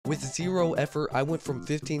With zero effort, I went from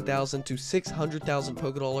 15,000 to 600,000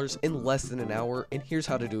 Poké Dollars in less than an hour, and here's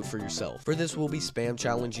how to do it for yourself. For this, we'll be spam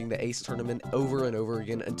challenging the Ace tournament over and over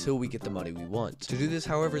again until we get the money we want. To do this,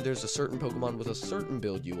 however, there's a certain Pokemon with a certain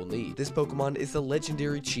build you will need. This Pokemon is the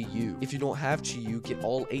legendary Chi-Yu. If you don't have Chi-Yu, get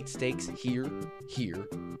all 8 stakes here, here,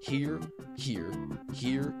 here, here,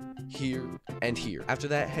 here, here, and here. After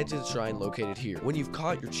that, head to the shrine located here. When you've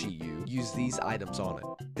caught your Chi-Yu, use these items on it.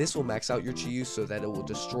 This will max out your Chi-Yu so that it will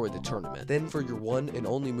destroy the tournament. Then for your one and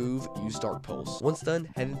only move, use Dark Pulse. Once done,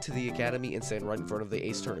 head into the academy and stand right in front of the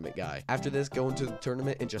Ace tournament guy. After this, go into the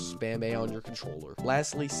tournament and just spam A on your controller.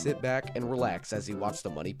 Lastly, sit back and relax as you watch the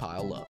money pile up.